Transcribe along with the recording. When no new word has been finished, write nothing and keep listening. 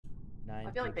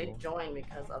I feel like they joined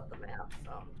because of the map,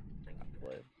 so.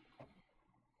 What?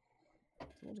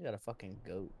 Someone's got a fucking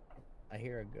goat. I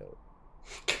hear a goat.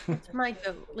 It's my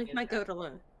goat. Leave my goat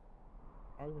alone.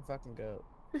 Where's the fucking goat?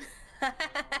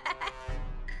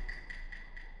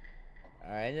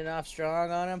 Alright, ending off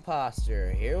strong on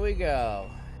imposter. Here we go.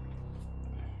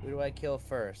 Who do I kill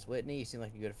first? Whitney, you seem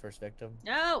like a good first victim.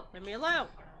 No, leave me alone.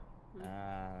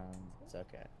 It's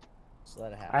okay. Just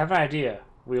let it happen. I have an idea.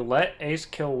 We let Ace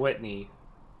kill Whitney,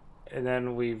 and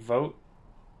then we vote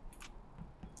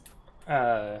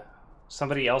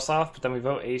somebody else off, but then we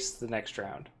vote Ace the next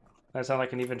round. That sound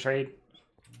like an even trade?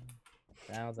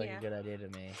 Sounds like a good idea to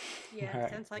me. Yeah, All right.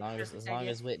 sounds like As long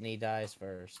as Whitney dies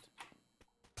first.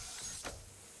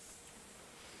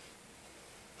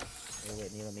 Hey,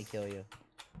 Whitney, let me kill you.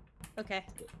 Okay.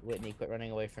 Whitney, quit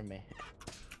running away from me.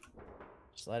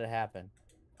 Just let it happen.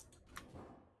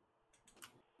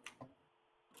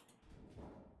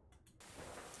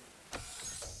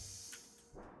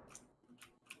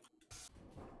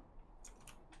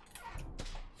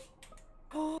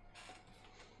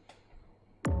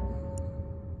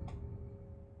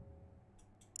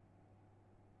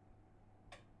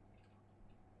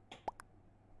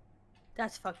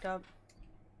 That's fucked up.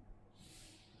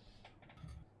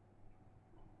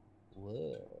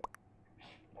 Whoa.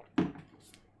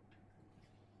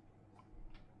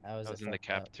 I was in the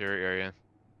cafeteria area.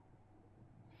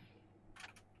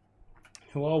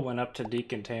 Who all went up to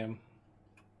Deacon Tam?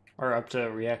 Or up to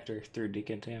Reactor through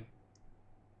Deacon Tam?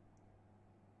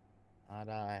 Not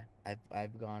I.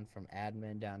 I've gone from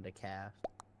admin down to caf.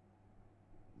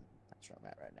 That's where I'm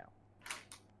at right now.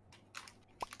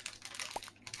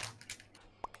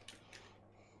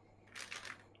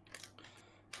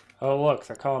 Oh look,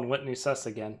 they're calling Whitney sus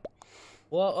again.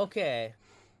 Well, okay.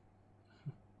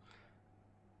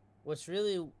 What's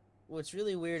really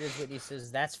weird is Whitney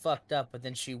says that's fucked up, but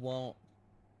then she won't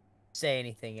say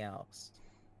anything else.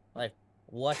 Like,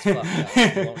 what's fucked up?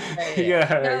 She won't say it.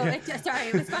 Yeah. No, sorry,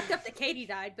 it was fucked up that Katie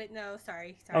died, but no,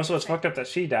 sorry. Oh, so it's fucked up that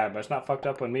she died, but it's not fucked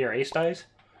up when me or Ace dies?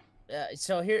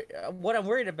 So here, what I'm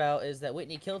worried about is that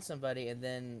Whitney killed somebody, and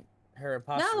then her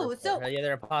imposter, the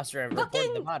other imposter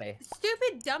reported the body.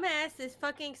 Stupid dumbass is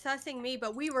fucking sussing me,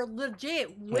 but we were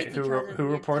legit with each other who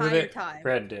reported it? Time.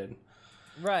 Red did.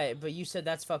 Right, but you said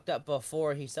that's fucked up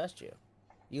before he sussed you.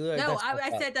 No,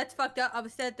 I said that's fucked up. I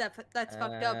said that's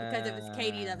fucked up because it was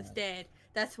Katie that was dead.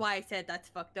 That's why I said that's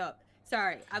fucked up.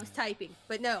 Sorry, I was typing,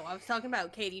 but no, I was talking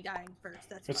about Katie dying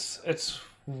first. It's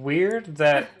weird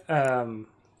that I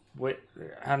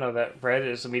don't know, that Red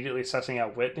is immediately sussing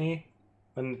out Whitney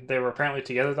when they were apparently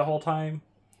together the whole time.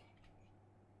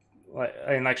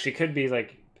 Like she could be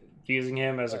like using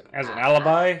him as an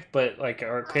alibi, but like,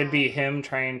 or it could be him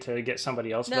trying to get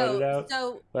somebody else voted out.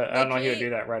 So but I don't know if he would do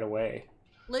that right away.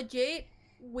 Legit,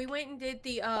 we went and did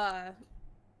the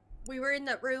we were in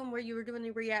that room where you were doing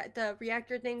the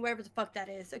reactor thing, whatever the fuck that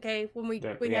is. Okay, when we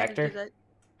had to do that.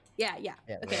 Yeah.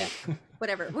 Okay,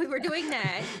 whatever. We were doing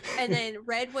that, and then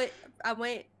Red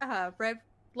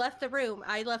left the room.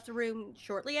 I left the room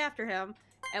shortly after him,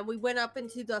 and we went up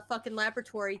into the fucking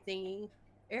laboratory thingy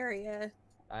area.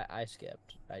 I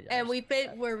skipped.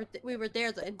 We were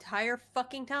there the entire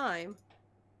fucking time,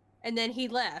 and then he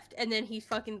left, and then he's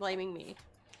fucking blaming me.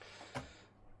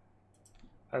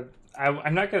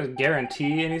 I'm not gonna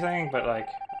guarantee anything, but like,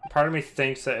 part of me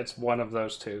thinks that it's one of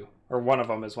those two, or one of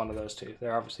them is one of those two.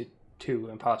 They're obviously two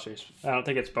imposters. I don't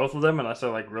think it's both of them unless they're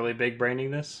like really big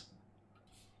braining this,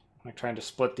 like trying to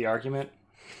split the argument.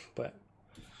 But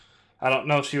I don't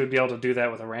know if she would be able to do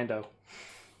that with a rando.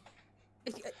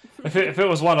 If it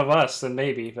was one of us, then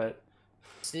maybe. But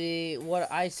see,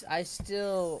 what I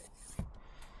still.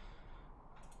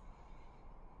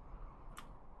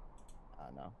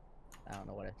 I don't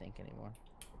know what I think anymore.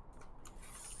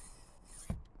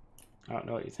 I don't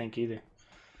know what you think either.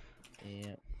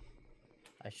 Yeah.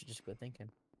 I should just quit thinking.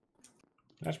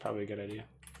 That's probably a good idea.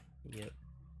 Yep.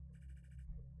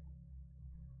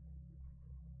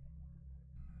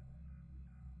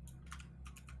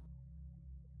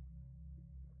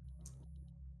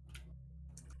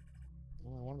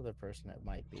 Only one other person that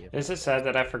might be. Is it sad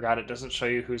that I forgot it doesn't show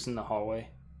you who's in the hallway?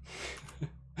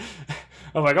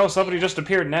 I'm like, oh, somebody just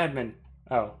appeared in admin.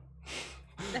 Oh.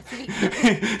 That's me.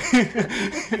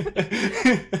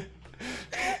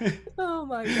 Oh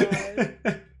my god.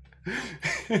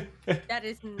 That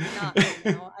is not me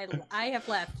now. I have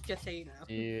left, just so you know.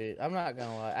 Dude, I'm not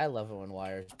gonna lie. I love it when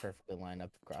wires perfectly line up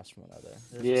across from one another.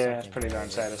 Yeah, it's pretty darn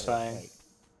satisfying. Like,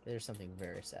 there's something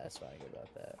very satisfying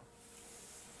about that.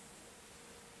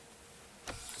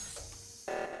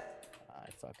 I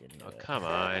fucking know. Oh, come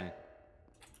on.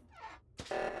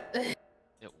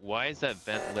 Why is that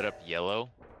vent lit up yellow?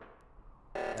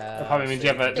 That probably means you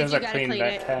have there's a clean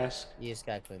vent task. You just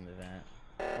gotta clean the vent.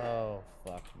 Oh,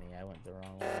 fuck me. I went the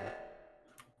wrong way.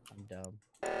 I'm dumb.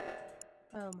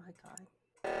 Oh my god.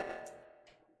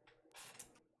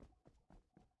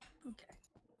 Okay.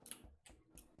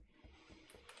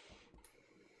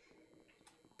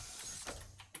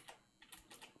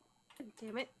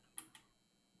 Damn it.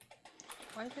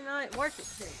 Why is it not working?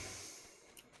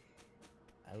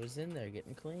 I was in there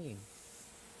getting clean.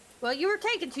 Well, you were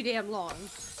taking too damn long.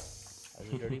 I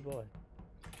was a dirty boy.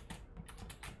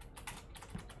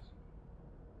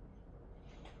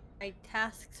 My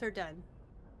tasks are done.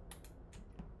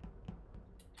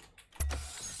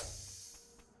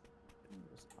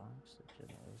 This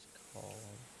oxygen is called.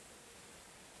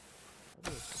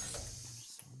 What is that?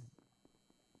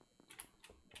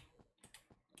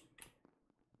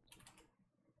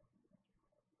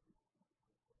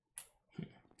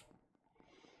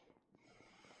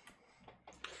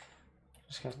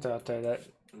 Just gonna throw out there that,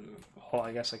 well,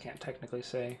 I guess I can't technically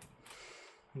say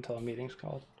until a meeting's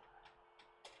called.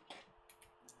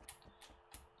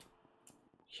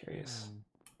 Curious.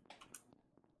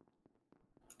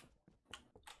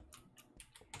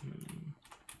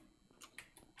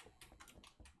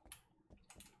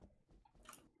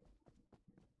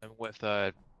 I'm with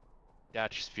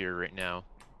Dutch Sphere right now.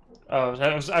 Oh,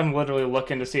 I'm literally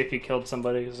looking to see if he killed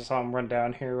somebody because I saw him run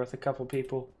down here with a couple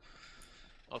people.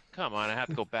 Oh, come on, I have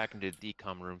to go back into the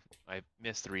decom room. I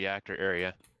missed the reactor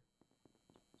area.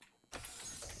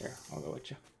 Here, I'll go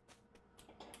with you.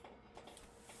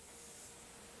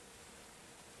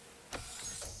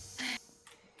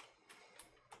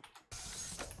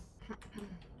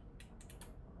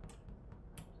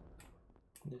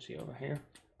 Is he over here?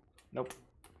 Nope.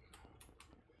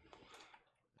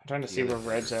 I'm trying to see where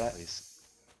Red's at.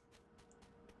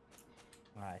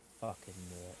 I fucking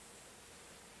knew it.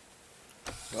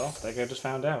 Well, that guy just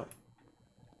found out.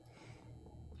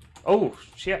 Oh,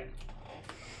 shit.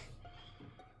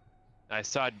 I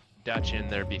saw Dutch in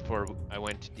there before I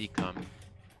went to decom.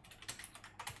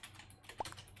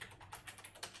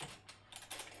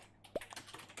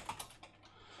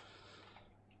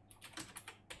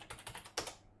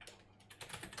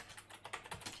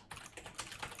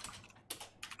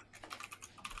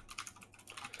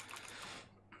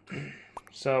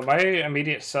 So my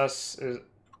immediate sus is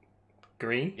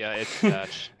green. Yeah, it's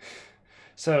Dutch.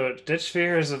 So Ditch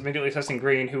Sphere is immediately sussing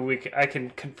green, who I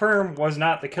can confirm was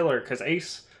not the killer because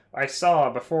Ace I saw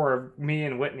before me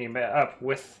and Whitney met up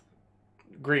with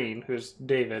green, who's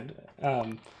David,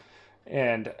 and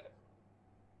and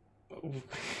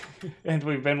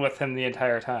we've been with him the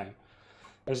entire time.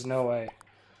 There's no way.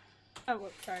 Oh,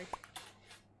 whoops, sorry.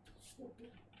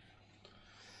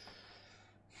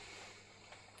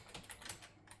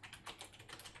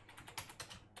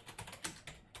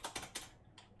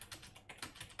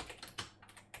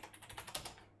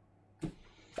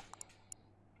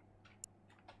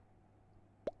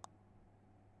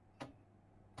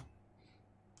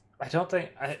 I don't think,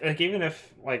 even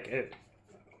if,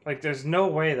 there's no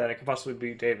way that it could possibly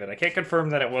be David. I can't confirm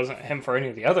that it wasn't him for any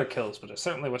of the other kills, but it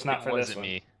certainly was not for this one.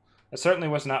 Me. It certainly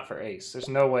was not for Ace. There's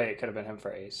no way it could have been him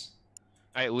for Ace.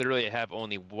 I literally have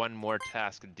only one more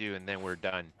task to do, and then we're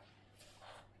done.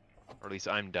 Or at least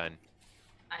I'm done.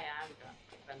 I am done.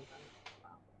 Been done.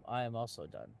 Wow. I am also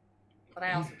done. But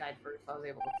I also died first, so I was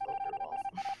able to float through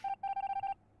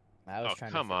walls.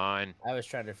 Come on. I was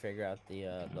trying to figure out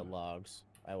the logs.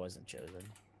 I wasn't chosen.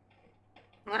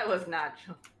 I was not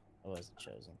chosen. I wasn't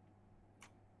chosen.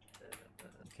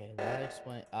 Okay, that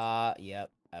explains.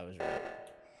 Yep, I was right.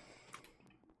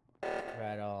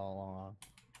 Right all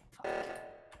along.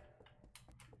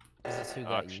 Is this who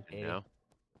got you, Katie? No.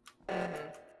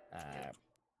 Mm-hmm.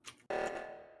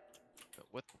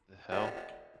 What the hell?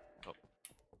 Oh.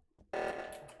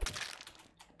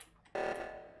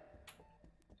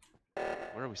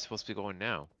 Where are we supposed to be going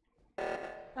now?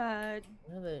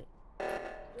 Really?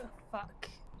 Oh, fuck.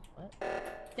 What?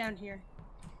 Down here.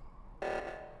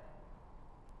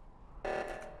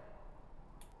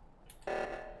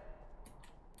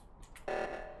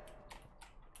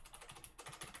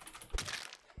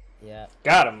 Yeah.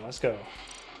 Got him. Let's go.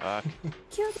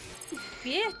 Kill the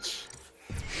bitch.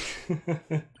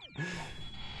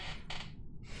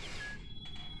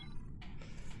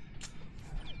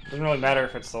 Doesn't really matter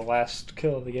if it's the last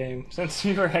kill of the game. Since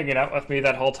you were hanging out with me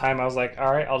that whole time, I was like,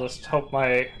 alright, I'll just hope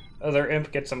my other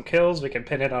imp gets some kills, we can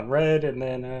pin it on red, and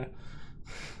then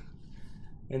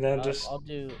just...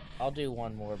 I'll do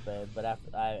one more bed, but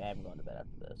after I am going to bed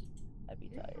after this. I'd be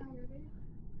tired.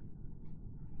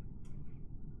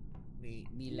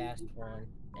 Me last one.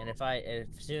 And as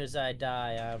soon as I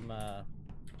die,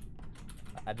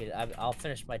 I'll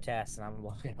finish my task and I'm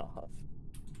logging off.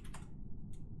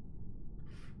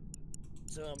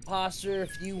 So, imposter,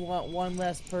 if you want one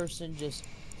less person, just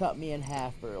cut me in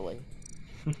half early.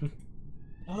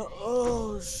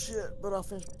 Oh shit! But I'll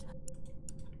finish my task.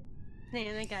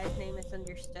 Man, that guy's name is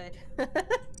Understood.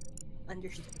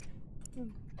 Understood.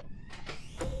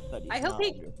 But he's I hope not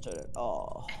he understood at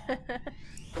all.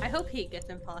 I hope he gets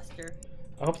imposter.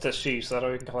 I hope it's a she, so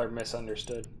that we can call her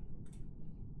Misunderstood.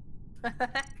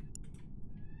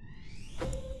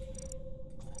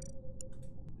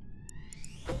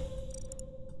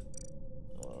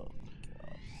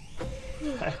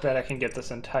 I bet I can get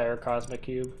this entire cosmic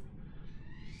cube.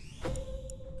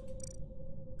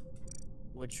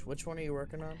 Which one are you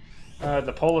working on?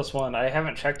 The Polis one. I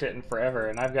haven't checked it in forever,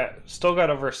 and still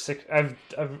got over six. I've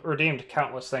redeemed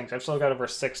countless things. I've still got over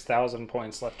 6,000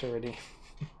 points left to redeem.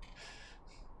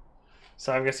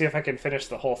 So I'm gonna see if I can finish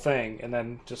the whole thing and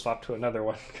then just swap to another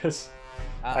one because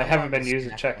I haven't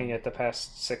been checking it the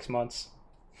past 6 months.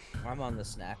 I'm on the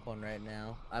snack one right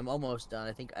now. I'm almost done.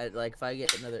 I think if I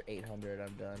get another 800,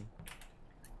 I'm done.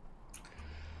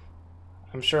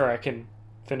 I'm sure I can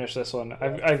finish this one.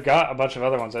 I've got a bunch of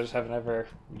other ones. I just haven't ever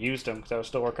used them because I was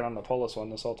still working on the Polis one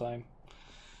this whole time.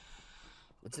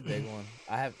 It's a big one.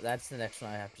 That's the next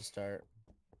one I have to start.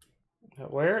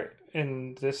 Where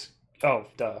in this? Oh,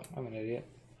 duh. I'm an idiot.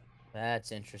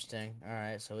 That's interesting. All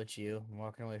right, so it's you. I'm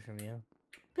walking away from you.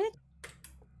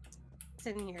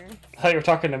 In here. I thought you were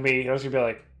talking to me. I was gonna be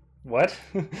like, what?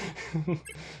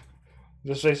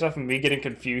 Just based off of me getting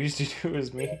confused, you knew it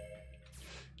was me.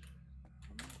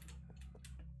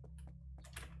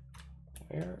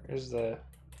 Where is the...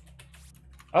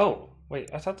 Oh,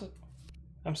 wait, I thought the...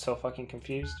 I'm so fucking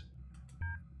confused.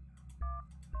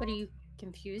 What are you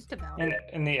confused about?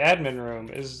 In the admin room,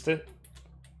 is the...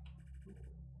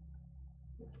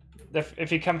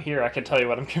 If you come here, I can tell you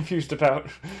what I'm confused about.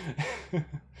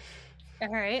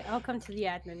 Alright, I'll come to the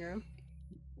admin room.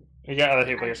 You got other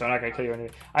people here, so I'm not going to kill you anyway.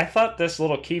 I thought this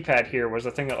little keypad here was the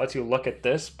thing that lets you look at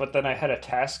this, but then I had a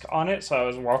task on it, so I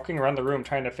was walking around the room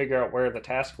trying to figure out where the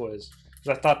task was.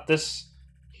 Because I thought this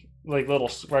little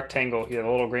rectangle here,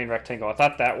 the little green rectangle, I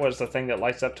thought that was the thing that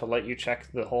lights up to let you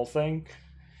check the whole thing.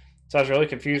 So I was really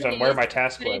confused on where my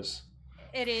task was.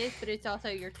 It is, but it's also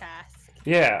your task.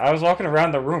 Yeah, I was walking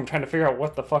around the room trying to figure out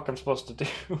what the fuck I'm supposed to do.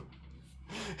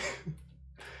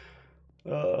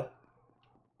 Oh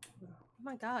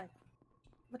my god.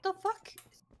 What the fuck?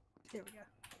 There we go.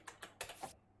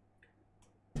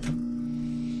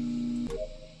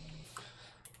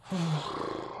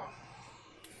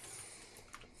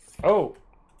 Oh.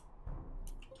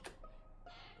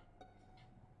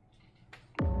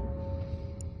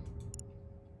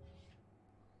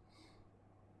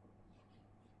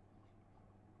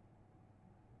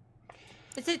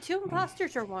 Is it 2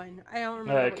 imposters or 1? I don't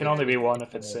remember. It can only be 1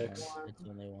 if it's 6. It's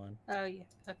only 1. Oh yeah,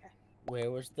 okay.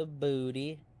 Where was the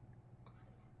booty?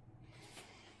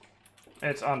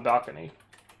 It's on balcony.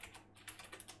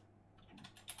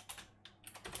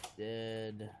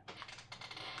 Dead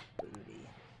booty.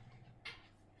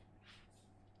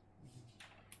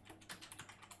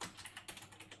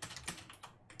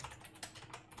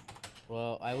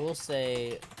 Well, I will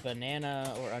say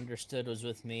Banana or Understood was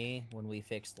with me when we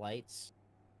fixed lights.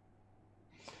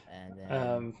 And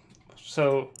then...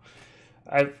 So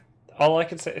all I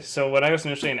can say, so when I was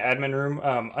initially in admin room,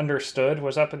 Understood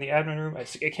was up in the admin room. I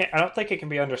don't think it can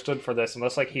be understood for this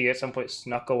unless like he at some point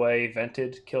snuck away,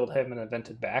 vented, killed him, and then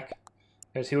vented back,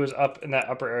 because he was up in that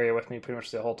upper area with me pretty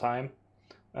much the whole time.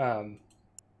 And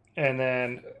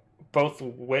then both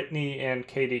Whitney and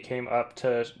Katie came up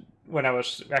to when I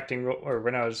was acting, or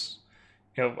when I was,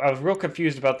 I was real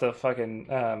confused about the fucking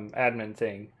admin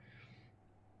thing.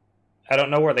 I don't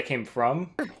know where they came from,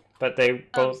 but they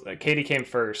both. Katie came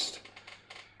first.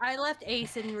 I left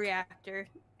Ace in reactor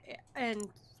and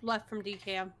left from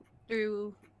decam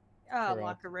through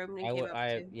locker room. And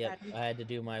I had to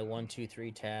do my 1, 2,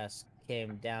 3 task.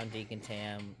 Came down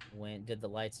decontam, did the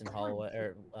lights in hallway,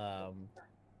 or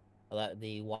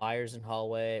the wires in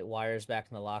hallway, wires back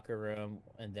in the locker room,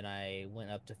 and then I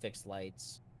went up to fix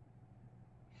lights.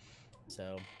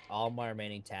 So all my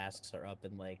remaining tasks are up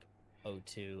in like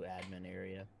O2 admin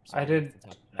area. So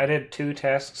I did 2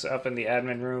 tasks up in the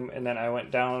admin room, and then I went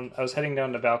down. I was heading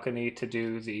down the balcony to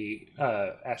do the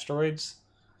asteroids.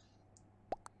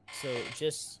 So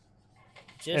just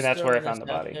and that's where I found the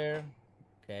body. There.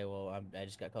 Okay, well I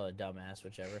just got called a dumbass,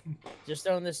 whichever. Just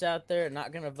throwing this out there.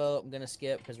 Not gonna vote. I'm gonna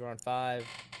skip because we're on 5.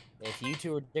 If you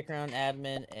two were dicking around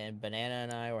admin and Banana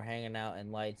and I were hanging out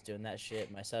in lights doing that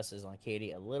shit, my sus is on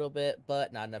Katie a little bit,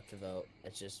 but not enough to vote.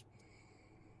 It's just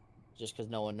because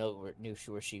no one knew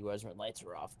where she was when lights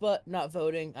were off. But not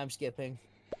voting. I'm skipping.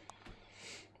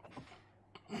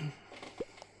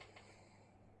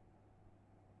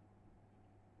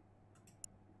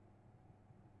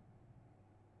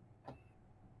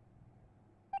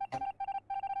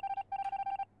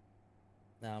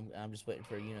 Now I'm just waiting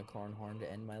for a unicorn horn to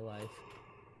end my life.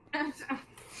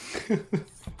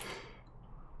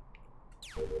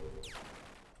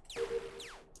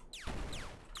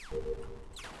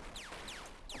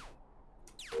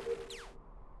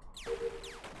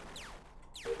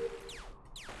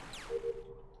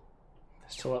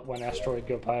 Still let one asteroid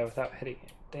go by without hitting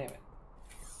it. Damn it.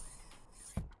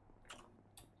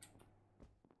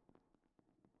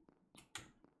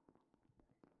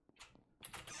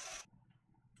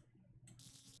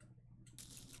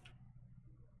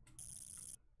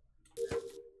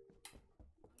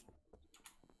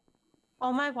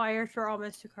 All my wires were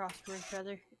almost across from each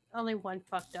other. Only one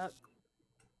fucked up.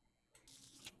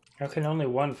 How can only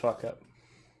one fuck up?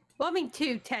 Well, I mean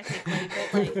two technically,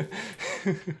 but like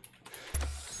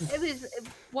it was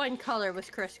one color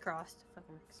was crisscrossed.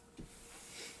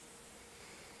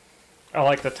 Oh,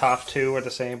 like the top two were the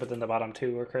same, but then the bottom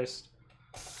two were Chris.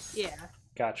 Yeah.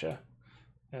 Gotcha.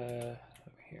 Over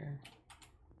here.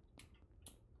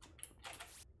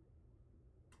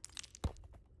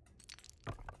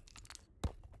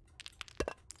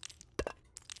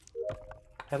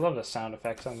 I love the sound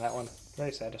effects on that one.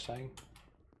 Very satisfying.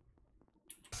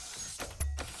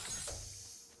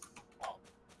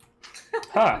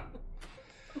 Huh.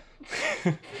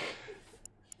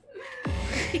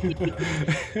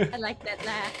 I like that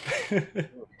laugh.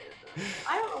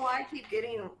 I don't know why I keep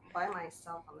getting by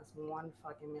myself on this one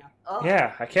fucking map. Oh.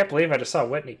 Yeah, I can't believe I just saw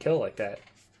Whitney kill like that.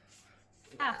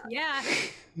 Yeah.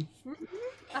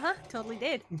 Totally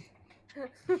did.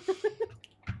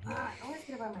 I always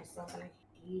get it by myself and I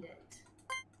hate it.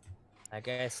 Like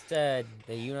I said,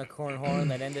 the unicorn horn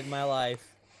that ended my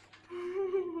life.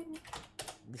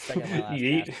 The second to my last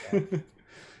Yeet.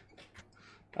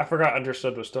 I forgot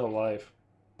Understood was still alive.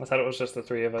 I thought it was just the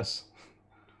three of us.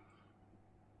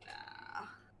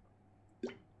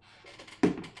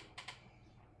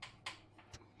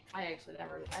 I actually I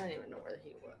didn't even know where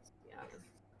he was, to be honest.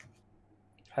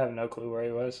 I have no clue where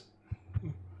he was.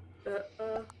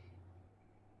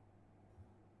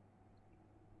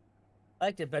 I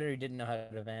liked it better you didn't know how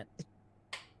to vent.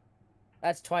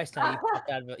 That's twice now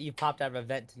you popped out of a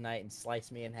vent tonight and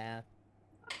sliced me in half.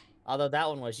 Although that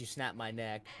one was you snapped my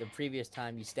neck. The previous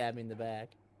time you stabbed me in the back.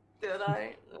 Did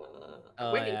I?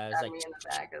 Oh Whitney yeah, it was stabbed like me in the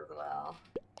back as well.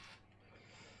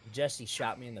 Jesse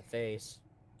shot me in the face.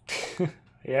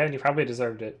 Yeah, and you probably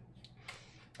deserved it.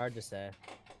 Hard to say.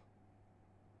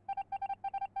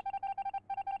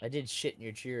 I did shit in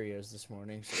your Cheerios this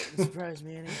morning, so it didn't surprise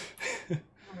me any.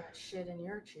 I'm gonna shit in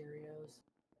your Cheerios.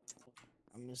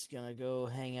 I'm just gonna go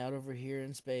hang out over here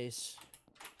in space.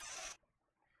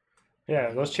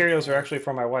 Yeah, those Cheerios are actually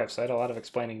for my wife, so I had a lot of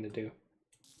explaining to do.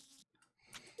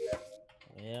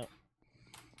 Yep.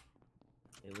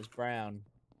 It was brown.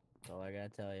 That's all I gotta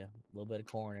tell you. A little bit of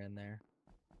corn in there.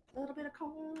 A little bit of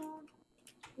corn.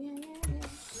 Yeah, yeah, yeah.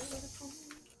 A little bit of corn.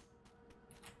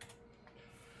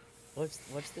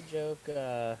 What's the joke?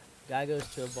 Guy goes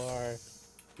to a bar,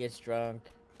 gets drunk,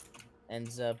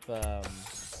 ends up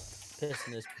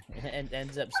pissing his and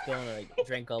ends up spilling like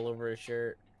drink all over his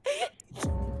shirt.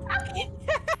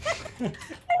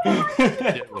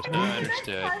 It was not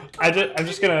understood.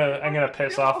 I'm gonna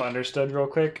piss off Understood real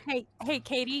quick. Hey,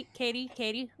 Katie.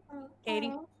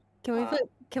 Can we vote?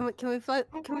 Can we vote?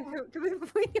 We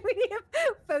need to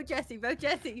vote Jesse. Vote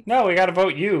Jesse. No, we gotta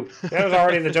vote you. That was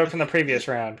already the joke from the previous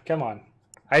round. Come on.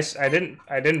 I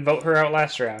didn't vote her out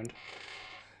last round.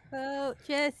 Vote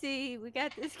Jesse. We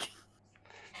got this.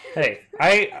 Hey,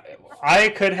 I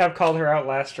could have called her out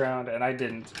last round, and I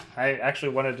didn't. I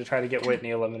actually wanted to try to get Whitney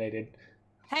eliminated.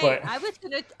 Hey, but...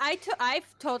 I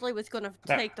totally was gonna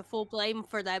take the full blame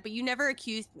for that, but you never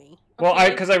accused me. Okay? Well,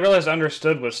 because I realized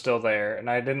Understood was still there, and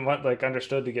I didn't want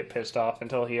Understood to get pissed off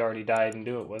until he already died and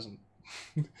knew it wasn't.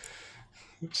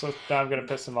 So now I'm gonna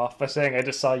piss him off by saying I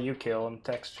just saw you kill in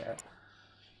text chat.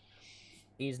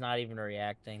 He's not even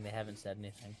reacting. They haven't said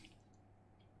anything.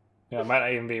 Yeah, I might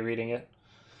not even be reading it.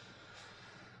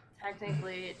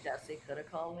 Technically, Jesse could have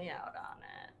called me out on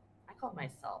it. I called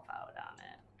myself out on it.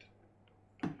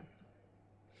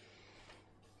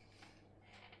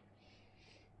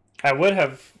 I would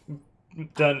have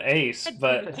done Ace,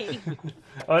 but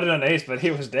I would have done Ace, but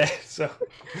he was dead. So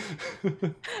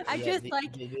I just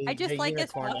like us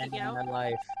unicorn walking ended out. my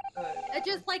life. I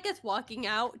just like us walking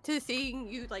out to seeing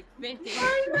you like venting.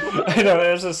 I know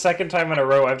it was the second time in a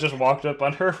row I've just walked up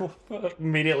on her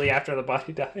immediately after the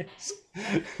body dies.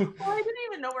 Well, I didn't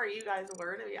even know where you guys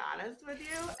were, to be honest with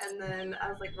you. And then I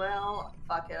was like, well,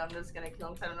 fuck it. I'm just going to kill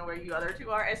him because I don't know where you other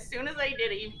two are. As soon as I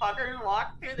did it, you fuckers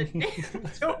walked through the damn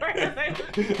door.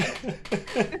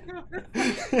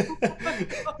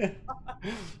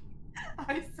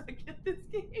 I suck at this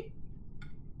game.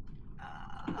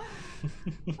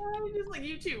 I was just like,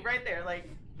 you two, right there. Like,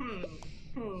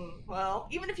 well,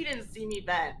 even if you didn't see me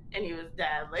vent and he was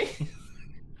dead, like...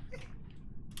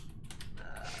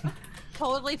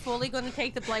 Totally fully going to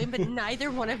take the blame, but neither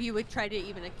one of you would try to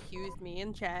even accuse me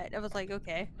in chat. I was like,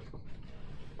 okay.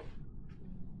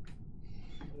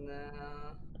 No.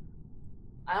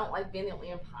 I don't like being the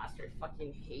only imposter. I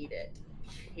fucking hate it.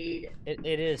 Hate it.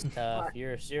 It is tough.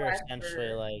 You're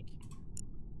essentially like,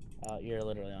 you're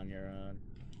literally on your own.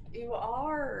 You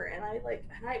are, and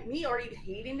me already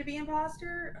hating to be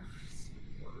imposter. Ugh, it's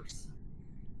worse.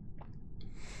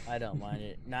 I don't mind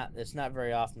it. It's not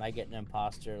very often I get an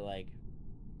imposter like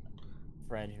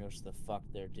friend who knows what the fuck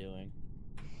they're doing.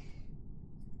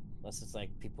 Unless it's like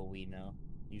people we know.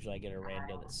 Usually I get a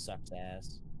rando that sucks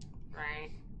ass.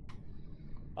 Right.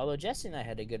 Although Jesse and I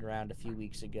had a good round a few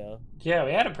weeks ago. Yeah,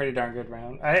 we had a pretty darn good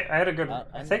round. I had a good.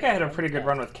 I think I had a pretty good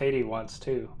run with Katie once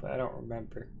too, but I don't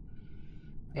remember.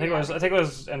 I think it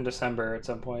was in December at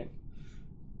some point.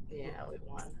 Yeah, we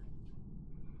won.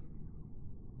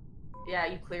 Yeah,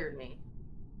 you cleared me.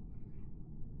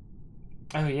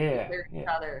 Oh yeah. We cleared each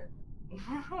other.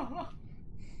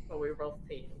 But we were both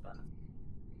team, but.